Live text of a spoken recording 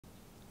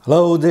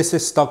Hello, this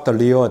is Dr.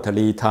 Leo at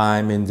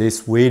LeTime. In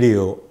this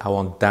video, I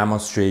want to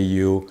demonstrate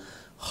you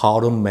how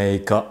to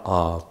make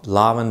a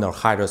lavender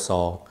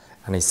hydrosol,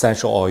 an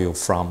essential oil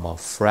from a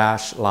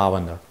fresh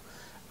lavender.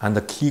 And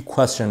the key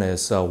question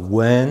is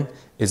when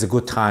is a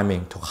good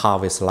timing to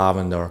harvest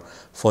lavender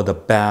for the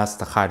best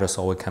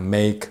hydrosol we can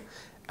make,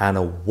 and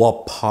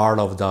what part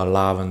of the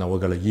lavender we're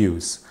going to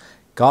use.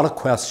 Got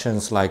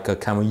questions like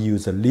can we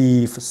use a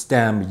leaf,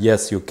 stem?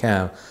 Yes, you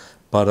can,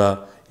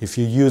 but if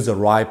you use the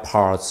right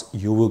parts,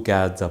 you will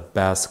get the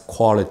best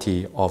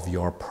quality of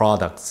your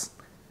products.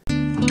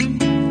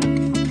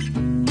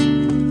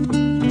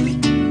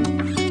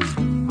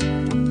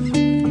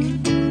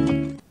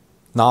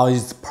 Now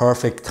is the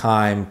perfect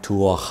time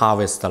to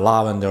harvest the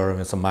lavender.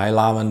 It's my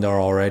lavender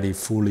already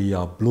fully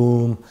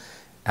bloom.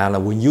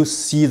 And when you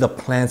see the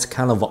plants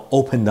kind of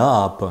open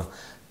up,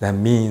 that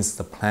means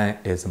the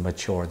plant is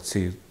matured.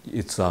 See,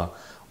 it's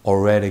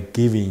already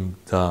giving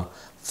the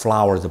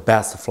flowers, the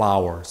best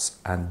flowers,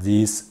 and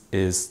this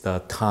is the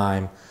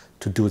time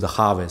to do the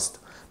harvest.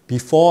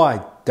 Before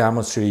I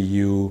demonstrate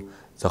you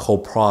the whole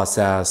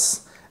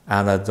process,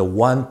 and the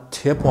one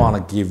tip I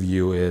want to give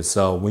you is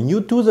when you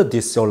do the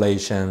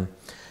distillation,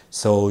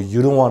 so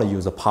you don't want to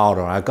use a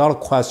powder. I got a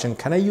question,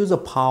 can I use a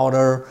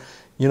powder?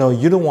 You know,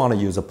 you don't want to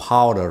use a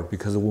powder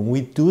because when we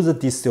do the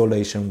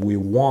distillation, we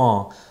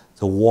want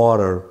the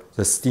water,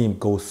 the steam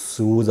goes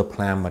through the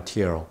plant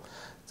material.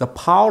 The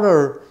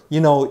powder,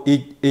 you know,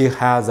 it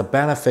has a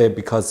benefit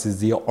because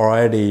it's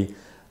already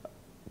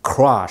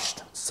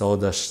crushed, so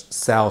the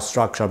cell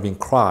structure being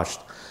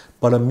crushed.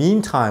 But in the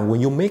meantime, when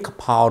you make a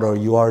powder,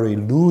 you are already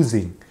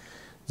losing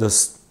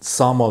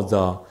some of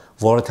the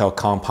volatile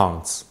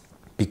compounds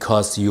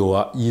because you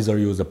either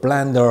use a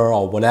blender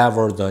or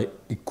whatever the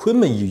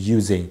equipment you're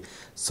using.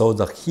 So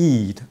the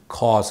heat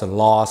causes a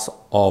loss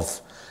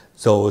of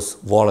those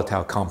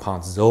volatile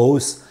compounds.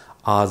 Those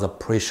are the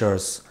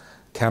precious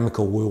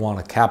chemical we want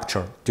to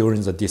capture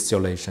during the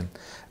distillation.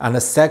 And the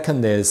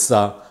second is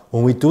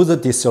when we do the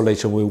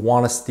distillation, we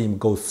want the steam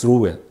go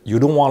through it. You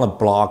don't want to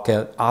block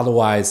it,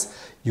 otherwise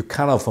you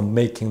kind of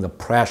making the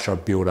pressure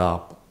build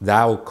up.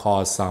 That will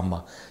cause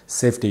some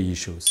safety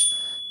issues.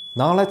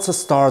 Now let's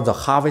start the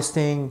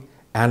harvesting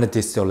and the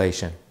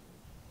distillation.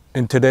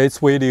 In today's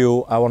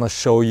video, I want to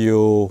show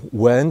you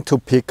when to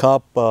pick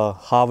up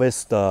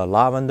harvest the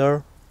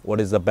lavender,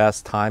 what is the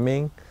best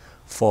timing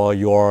for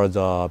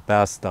the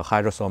best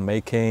hydrosol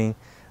making,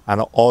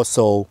 and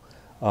also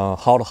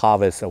how to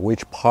harvest,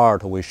 which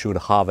part we should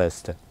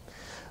harvest.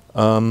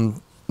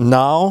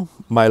 Now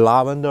my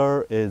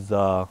lavender is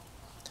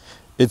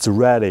it's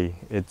ready.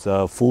 It's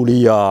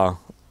fully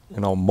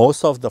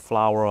most of the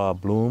flower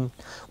bloom.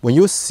 When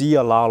you see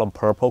a lot of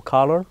purple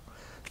color,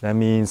 that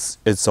means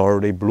it's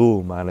already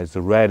bloom and it's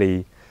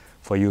ready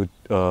for you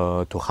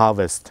to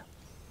harvest.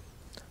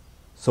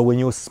 So when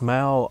you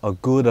smell a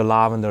good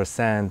lavender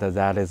scent,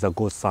 that is a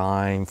good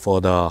sign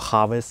for the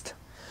harvest.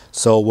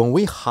 So when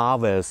we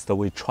harvest,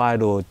 we try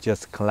to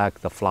just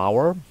collect the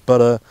flower,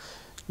 but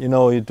you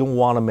don't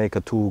want to make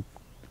it too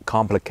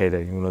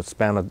complicated,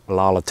 spend a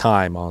lot of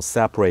time on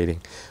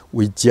separating.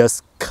 We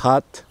just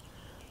cut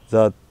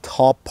the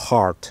top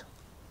part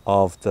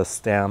of the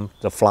stem,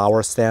 the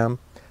flower stem.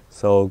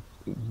 So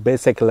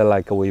basically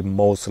like we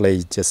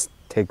mostly just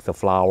take the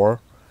flower.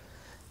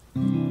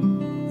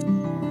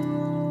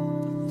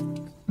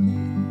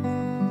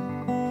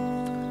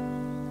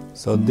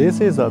 So this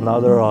is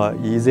another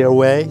easier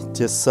way.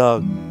 Just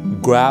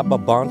grab a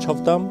bunch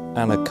of them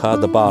and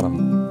cut the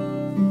bottom.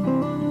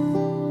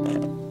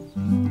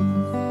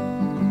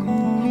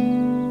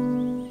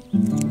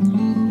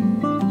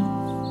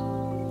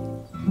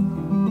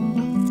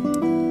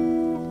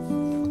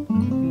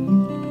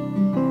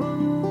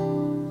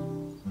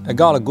 I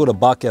got a good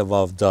bucket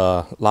of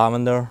the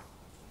lavender.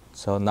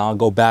 So now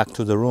go back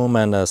to the room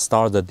and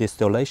start the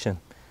distillation.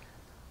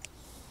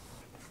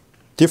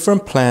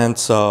 Different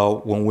plants,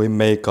 when we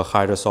make a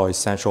hydrosol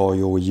essential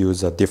oil, we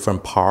use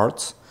different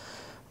parts.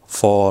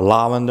 For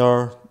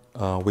lavender,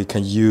 we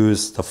can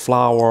use the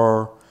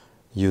flower,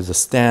 use the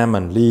stem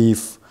and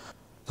leaf.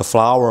 The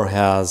flower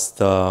has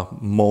the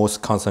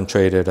most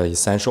concentrated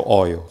essential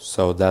oil.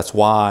 So that's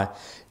why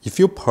if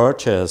you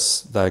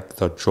purchase like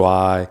the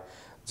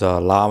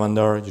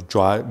lavender,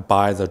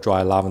 buy the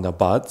dry lavender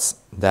buds,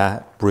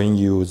 that bring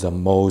you the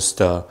most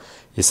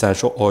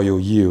essential oil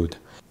yield.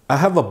 I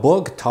have a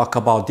book talk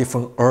about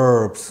different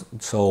herbs,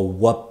 so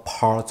what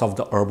parts of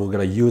the herb we're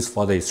going to use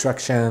for the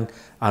extraction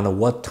and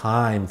what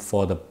time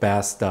for the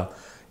best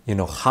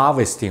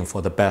harvesting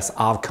for the best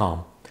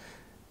outcome.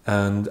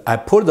 And I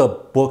put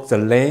the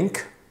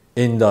link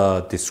in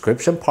the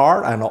description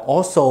part, and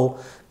also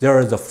there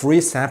is a free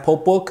sample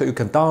book. You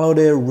can download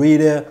it, read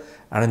it,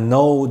 and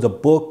know the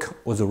book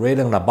was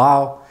written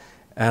about,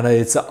 and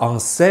it's on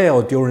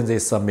sale during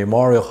this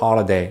Memorial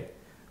holiday.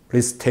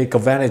 Please take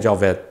advantage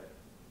of it.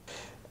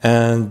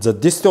 And the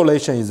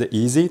distillation is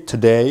easy.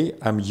 Today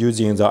I'm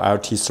using the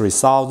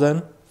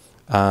LT3000.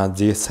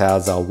 This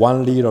has a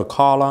 1 liter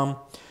column.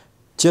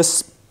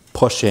 Just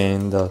push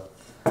in the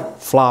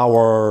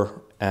flour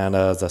and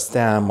the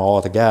stem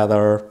all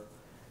together.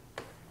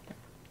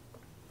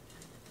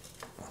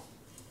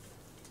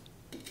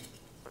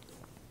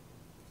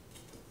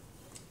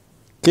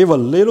 Give a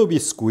little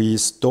bit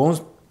squeeze,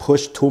 don't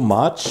push too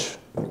much,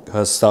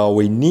 because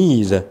we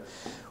need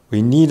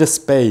a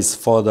space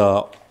for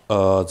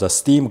the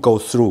steam go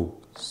through.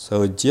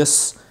 So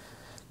just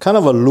kind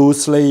of a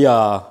loosely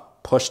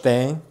pushed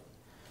in.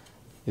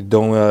 You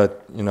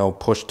don't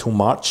push too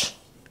much.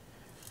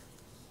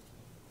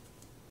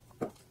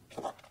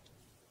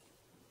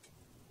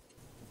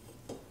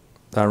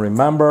 Then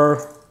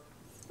remember,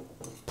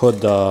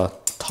 put the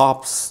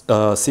top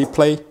seat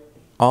plate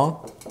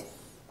on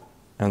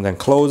and then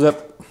close it.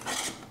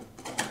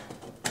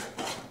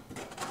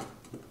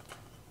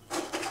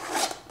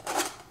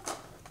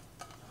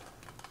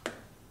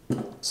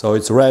 So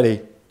it's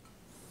ready.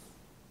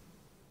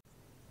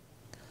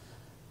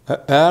 I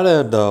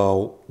added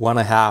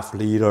 1.5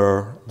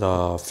 liter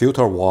the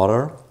filter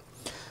water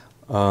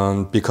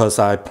because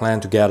I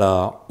plan to get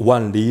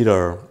 1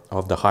 liter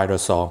of the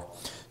hydrosol.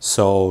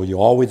 So you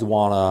always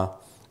want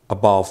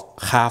about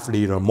half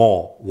liter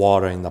more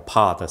water in the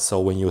pot. So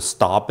when you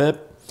stop it,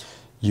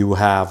 you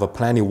have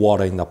plenty of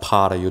water in the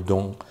pot. You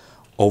don't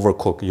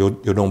overcook.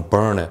 You don't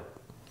burn it.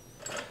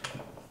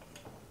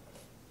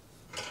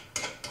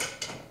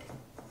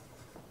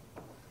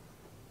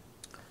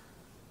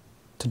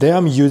 Today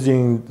I'm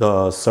using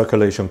the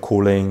circulation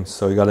cooling,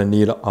 so you're gonna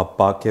need a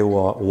bucket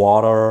of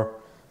water,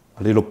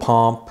 a little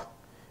pump,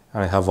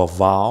 and I have a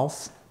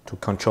valve to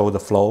control the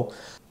flow.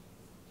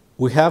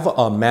 We have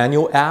a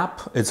manual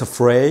app, it's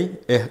free.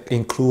 It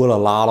includes a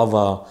lot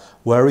of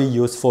very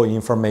useful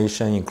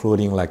information,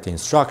 including like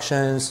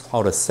instructions,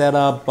 how to set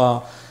up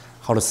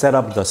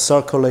the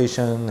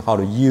circulation, how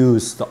to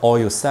use the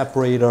oil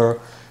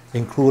separator,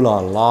 include a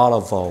lot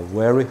of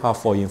very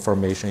helpful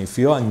information. If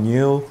you are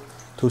new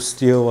to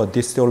still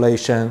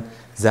distillation,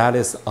 that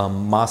is a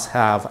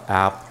must-have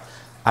app.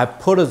 I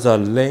put the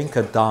link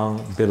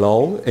down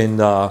below in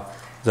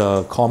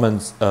the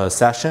comments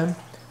section,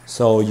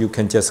 so you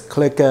can just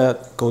click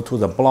it, go to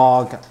the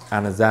blog,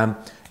 and then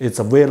it's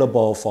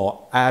available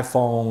for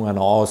iPhone and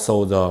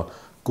also the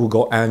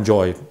Google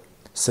Android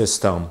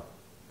system.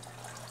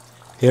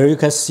 Here you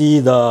can see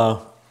the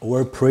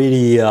very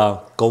pretty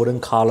golden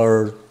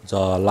color, the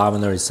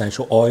lavender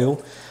essential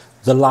oil.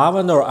 The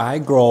lavender I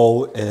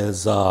grow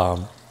is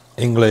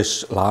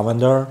English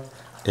lavender.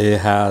 It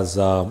has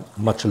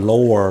much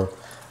lower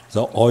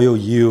the oil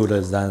yield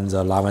than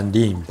the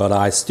lavandine, but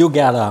I still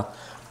get a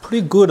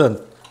pretty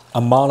good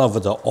amount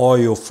of the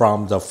oil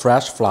from the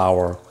fresh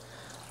flower.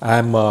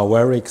 I'm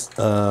very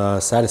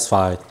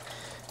satisfied.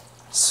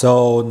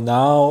 So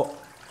now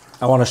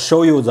I want to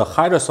show you the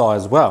hydrosol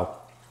as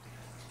well.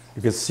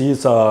 You can see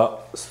it's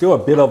still a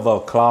bit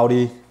of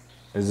cloudy.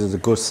 This is a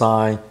good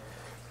sign.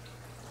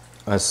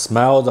 I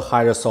smell the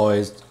hydrosol.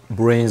 It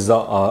brings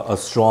a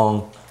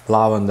strong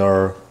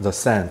lavender, the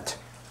scent.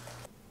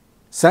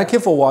 Thank you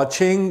for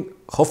watching.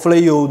 Hopefully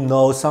you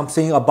know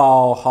something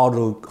about how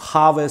to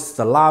harvest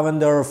the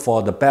lavender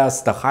for the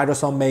best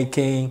hydrosol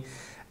making,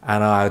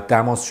 and I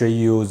demonstrate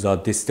you the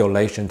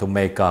distillation to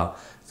make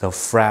the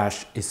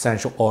fresh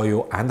essential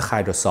oil and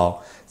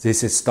hydrosol.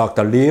 This is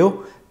Dr.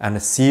 Liu,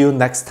 and see you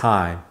next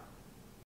time.